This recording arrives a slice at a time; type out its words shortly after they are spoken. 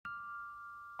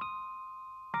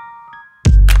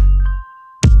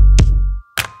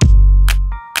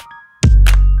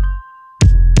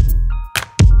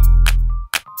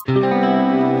Sit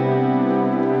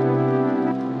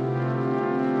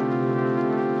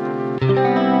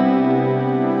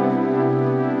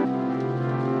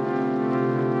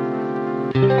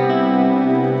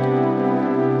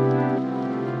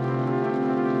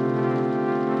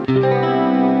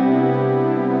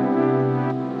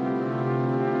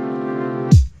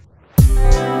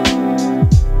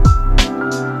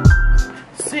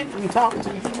and talk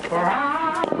to you for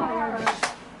hours.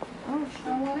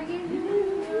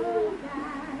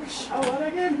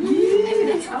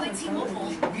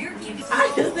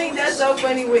 I just think that's so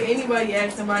funny when anybody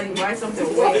asks somebody why something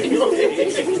wet.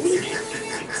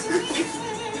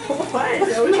 Why is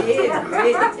your head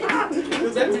red?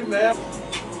 Does that be mad?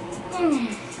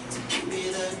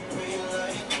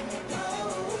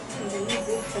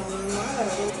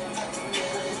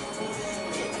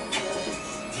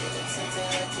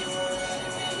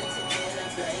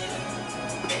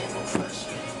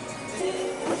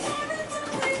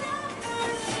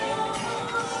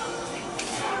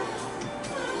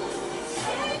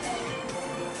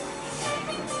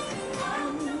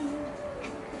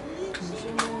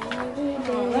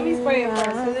 Let me spray it first,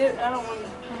 cause I don't want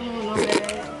no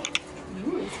bad.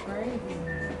 You is crazy.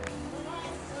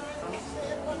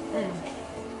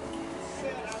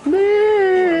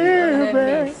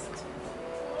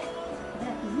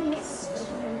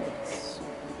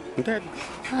 That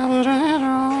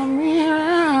on me.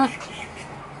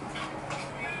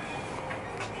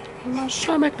 My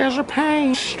stomach, there's a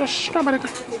pain. The stomach.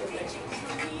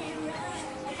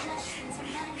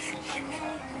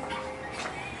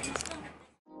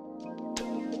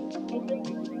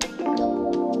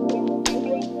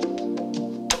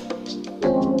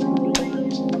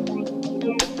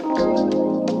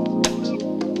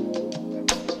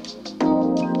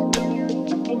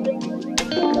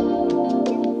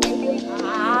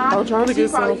 I'm trying to get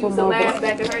some for my laugh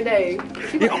back in her day.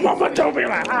 Your mama told me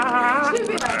like, ah. She'd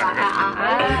be like,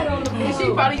 And she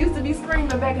probably used to be screaming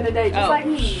back in the day, just like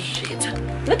me. Shit.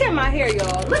 Look at my hair,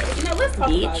 y'all. Let's talk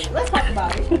about it. Let's talk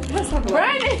about it. Let's talk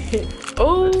about it.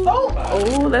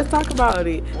 Oh, let's talk about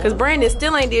it. Cause Brandon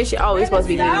still ain't did shit. Oh, he's supposed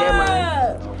to be leaving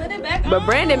that money. Put it back But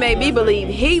Brandon made me believe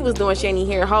he was doing shiny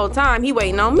hair the whole time. He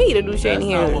waiting on me to do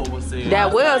shiny hair.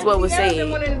 That was what was I've been said.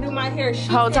 wanting to do my hair.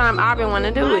 Whole time I've been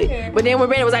wanting to do it. But then when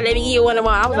Brandon was like, let me get one of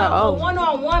them, I was like, oh.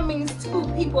 One-on-one means two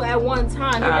people at one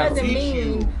time. It doesn't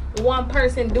mean one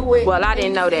person do it. Well, I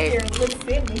didn't know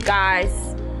that.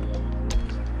 Guys,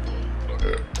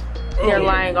 they're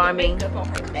lying on me.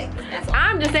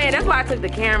 I'm just saying, that's why I took the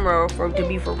camera to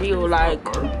be for real, like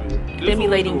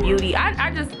emulating beauty.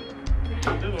 I just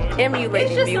emulating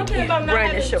It's just beauty. something about not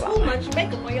Brandon having Shavon. too much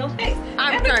makeup on your face.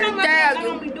 I'm Every trying to time I tell think I'm you.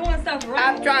 gonna be doing stuff wrong.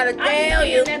 I'm trying to tell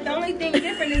you. That the only thing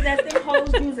different is that them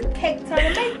hoes use a cake ton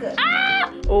of makeup.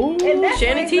 Oh,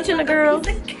 Shannon teaching the girls.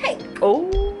 Use a cake. Oh,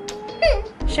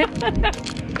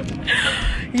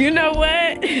 you know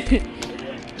what?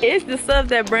 It's the stuff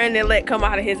that Brandon let come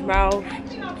out of his mouth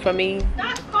for me.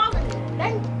 Stop calling it.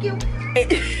 Thank you.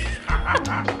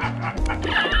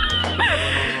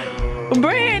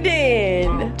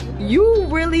 Brandon, you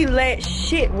really let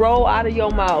shit roll out of your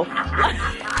mouth.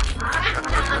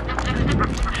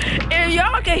 If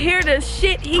y'all can hear the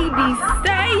shit he be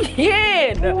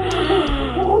saying.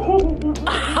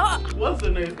 What's the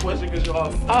next question? Cause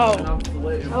y'all.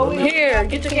 Here,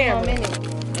 get your camera.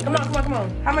 Come on.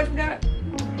 How much we got?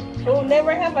 Oh,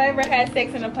 never have I ever had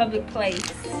sex in a public place.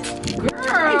 Girl,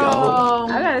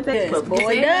 I gotta take But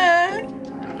boy, duh.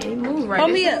 Move right. Pull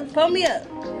me up.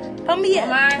 I'm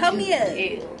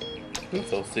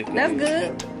so sick. That's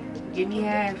good. Give me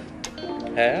half.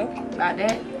 Half? About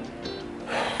that.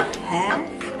 Half?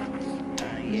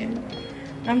 Yeah.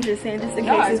 I'm just saying, just in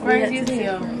Y'all case is crazy as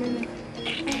hell.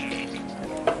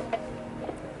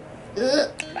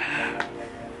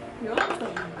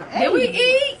 Did we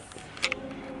eat?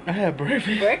 I had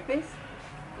breakfast.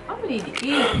 I'm gonna need to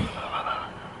eat.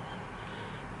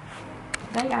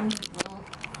 They got me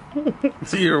drunk.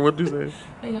 See her, what do you say?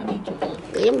 They got me drunk.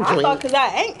 I thought because I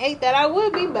ain't ate that I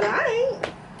would be, but I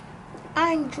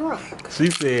ain't drunk. She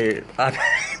said, I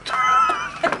ain't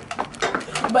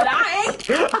drunk. But I ain't.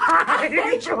 I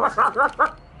ain't drunk.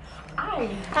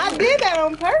 I did that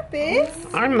on purpose.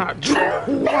 I'm not drunk.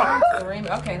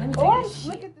 Okay, let me take this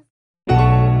Look shit. at this.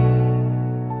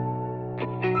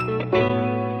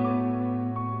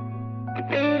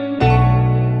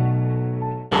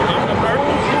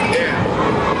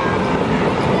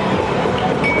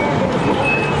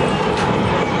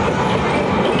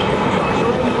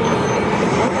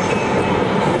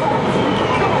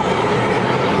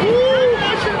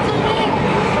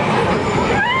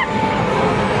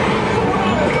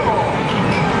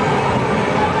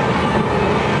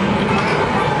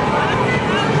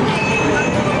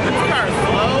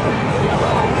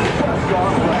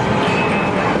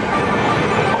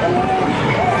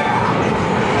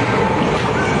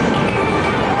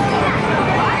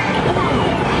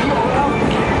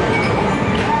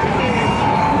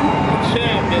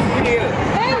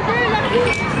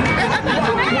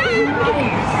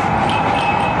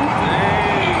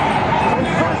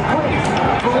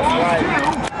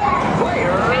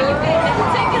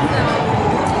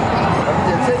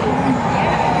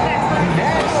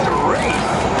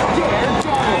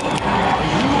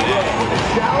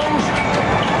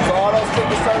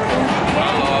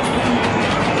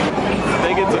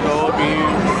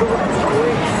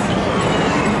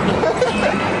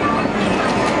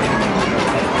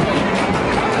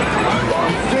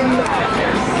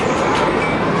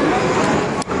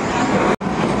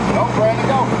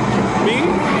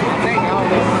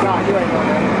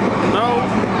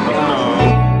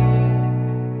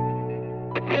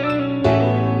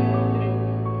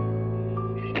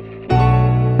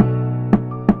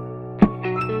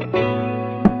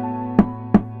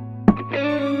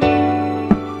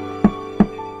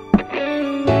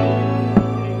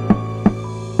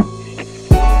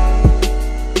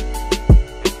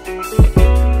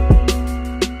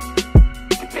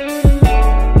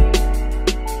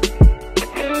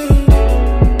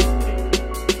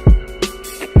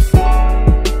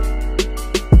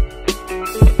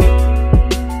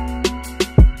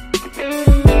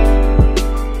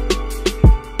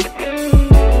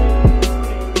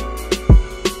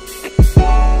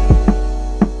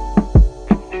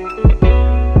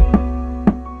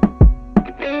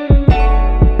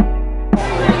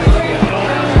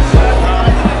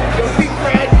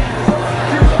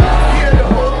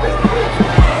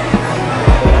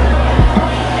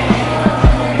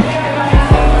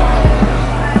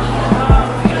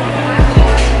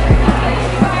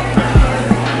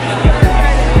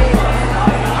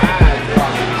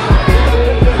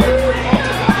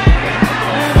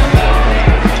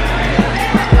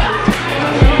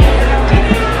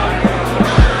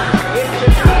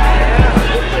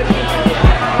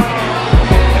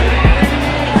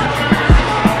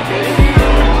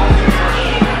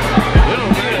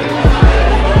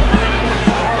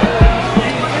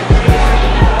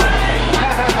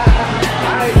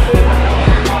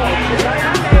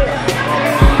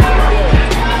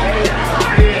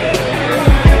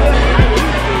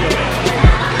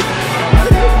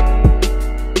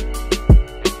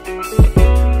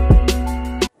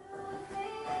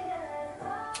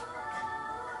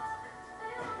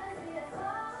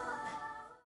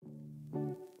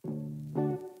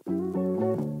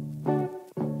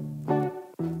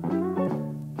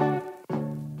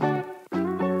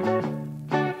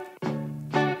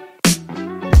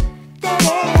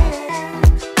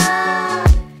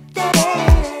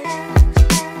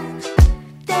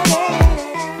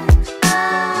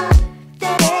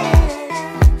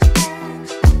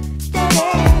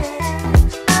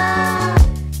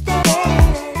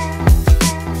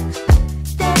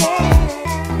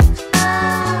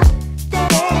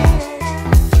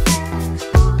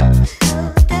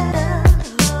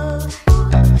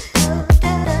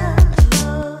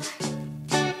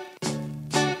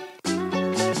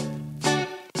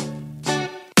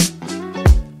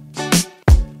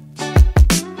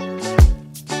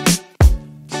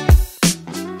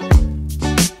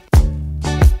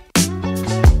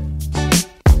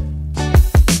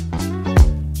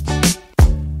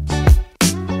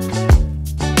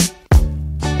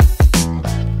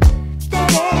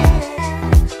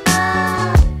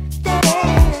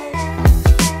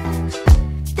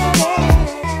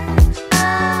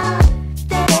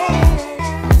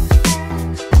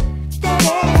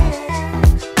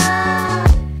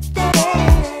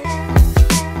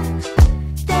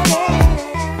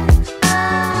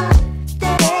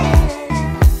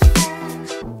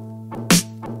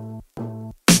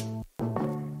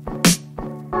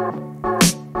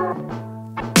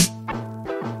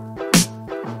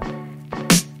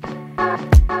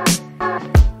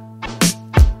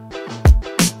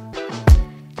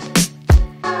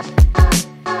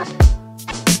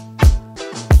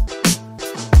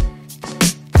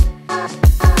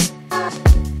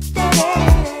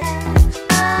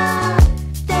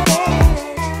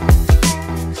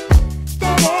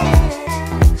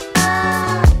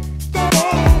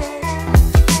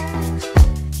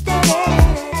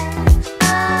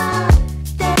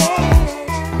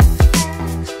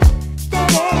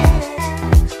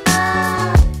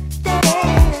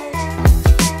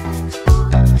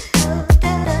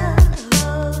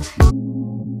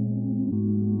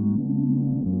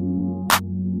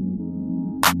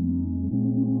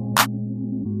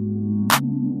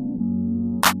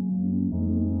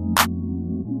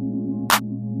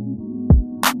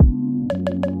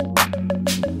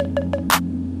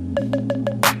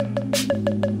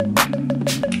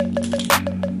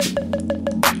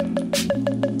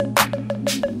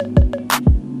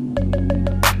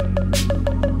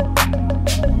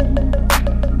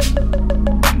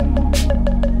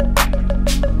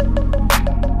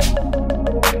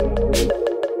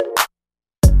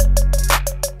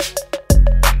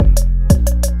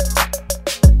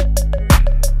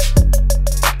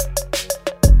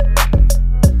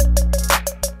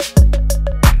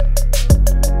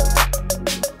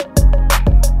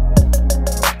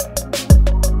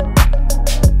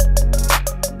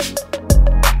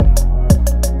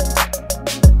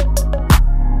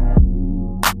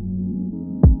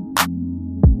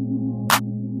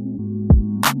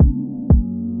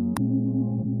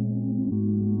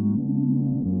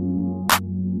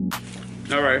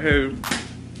 today.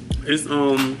 It's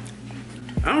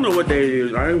I don't know what day it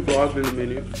is. I ain't vlogged in a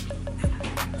minute.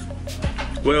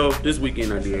 Well, this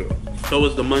weekend I did. So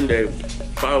it's the Monday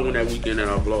following that weekend that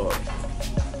I vlogged,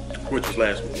 which was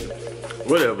last weekend.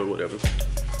 Whatever.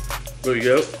 But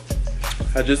yep,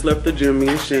 I just left the gym, me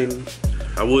and Shane.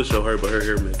 I would show her, but her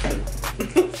hair messed up.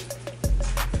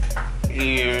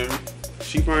 And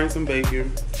she frying some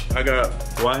bacon. I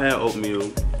had oatmeal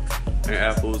and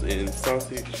apples and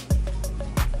sausage.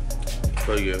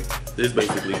 So yeah, this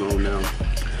basically going now.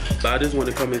 But I just want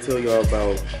to come and tell y'all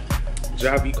about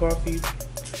JAVY coffee.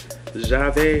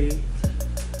 JAVY.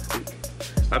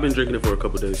 I've been drinking it for a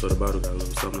couple days, so the bottle got a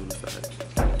little something on the side.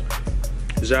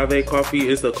 JAVY coffee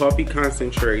is a coffee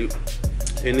concentrate,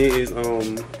 and it is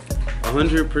 100%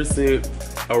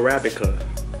 Arabica.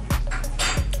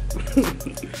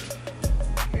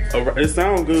 It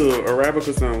sound good.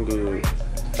 Arabica sound good.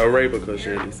 Arabica,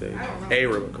 Shandy say.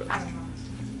 Arabica.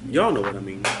 Y'all know what I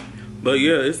mean. But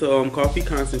yeah, it's a coffee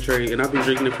concentrate, and I've been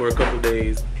drinking it for a couple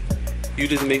days. You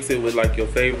just mix it with like your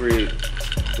favorite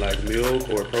like milk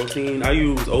or protein. I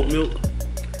use oat milk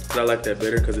because I like that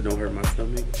better because it don't hurt my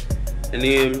stomach. And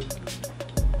then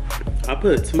I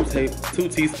put two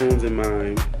teaspoons in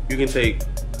mine. You can take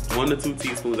 1 to 2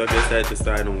 teaspoons. I guess that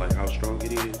decide on like how strong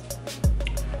it is.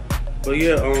 But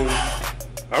yeah,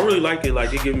 I really like it.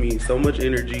 Like, it gives me so much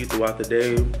energy throughout the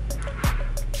day.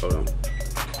 Hold on.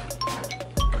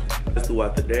 That's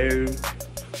throughout the day.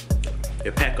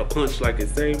 It pack a punch, like it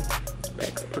say.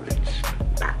 Packs a punch.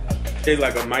 It's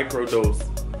like a microdose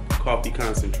coffee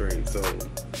concentrate. So,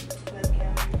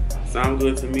 sound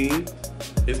good to me.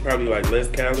 It's probably like less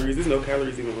calories. There's no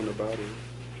calories even on the bottle.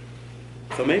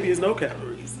 So maybe it's no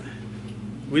calories.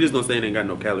 We just gonna say it ain't got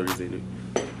no calories in it.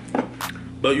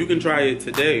 But you can try it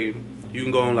today. You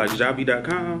can go on like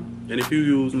JAVY.com, and if you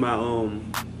use my oh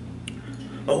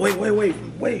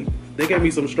wait. They gave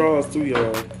me some straws too,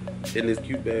 y'all, in this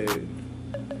cute bag.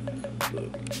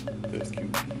 Look, that's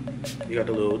cute. You got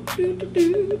the little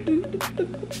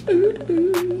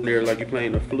there like you're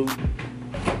playing a flute.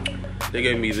 They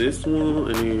gave me this one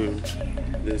and then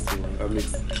this one. I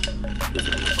mixed this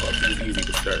one with coffee. It's easy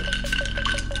to start.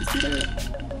 You see that?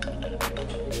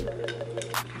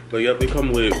 But yep, they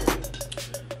come with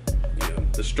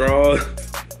the straw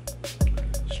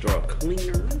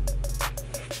cleaner.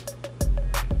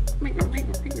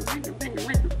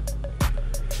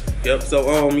 Yep,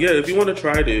 so yeah, if you want to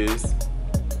try this,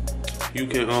 you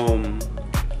can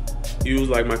use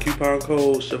like my coupon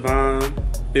code Shavon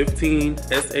 15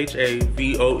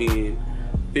 SHAVON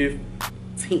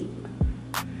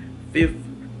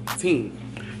 15.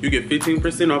 You get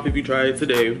 15% off if you try it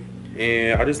today.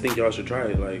 And I just think y'all should try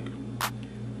it. Like,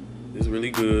 it's really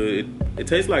good. It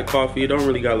tastes like coffee. It don't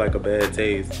really got like a bad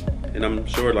taste. And I'm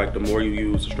sure like the more you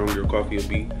use, the stronger your coffee will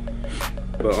be.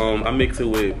 But I mix it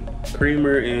with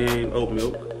creamer and oat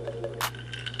milk.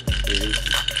 And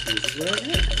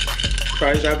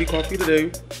try JAVY coffee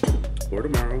today or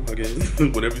tomorrow, I guess,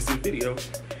 whenever you see the video.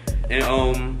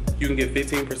 And you can get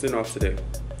 15% off today.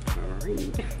 All right.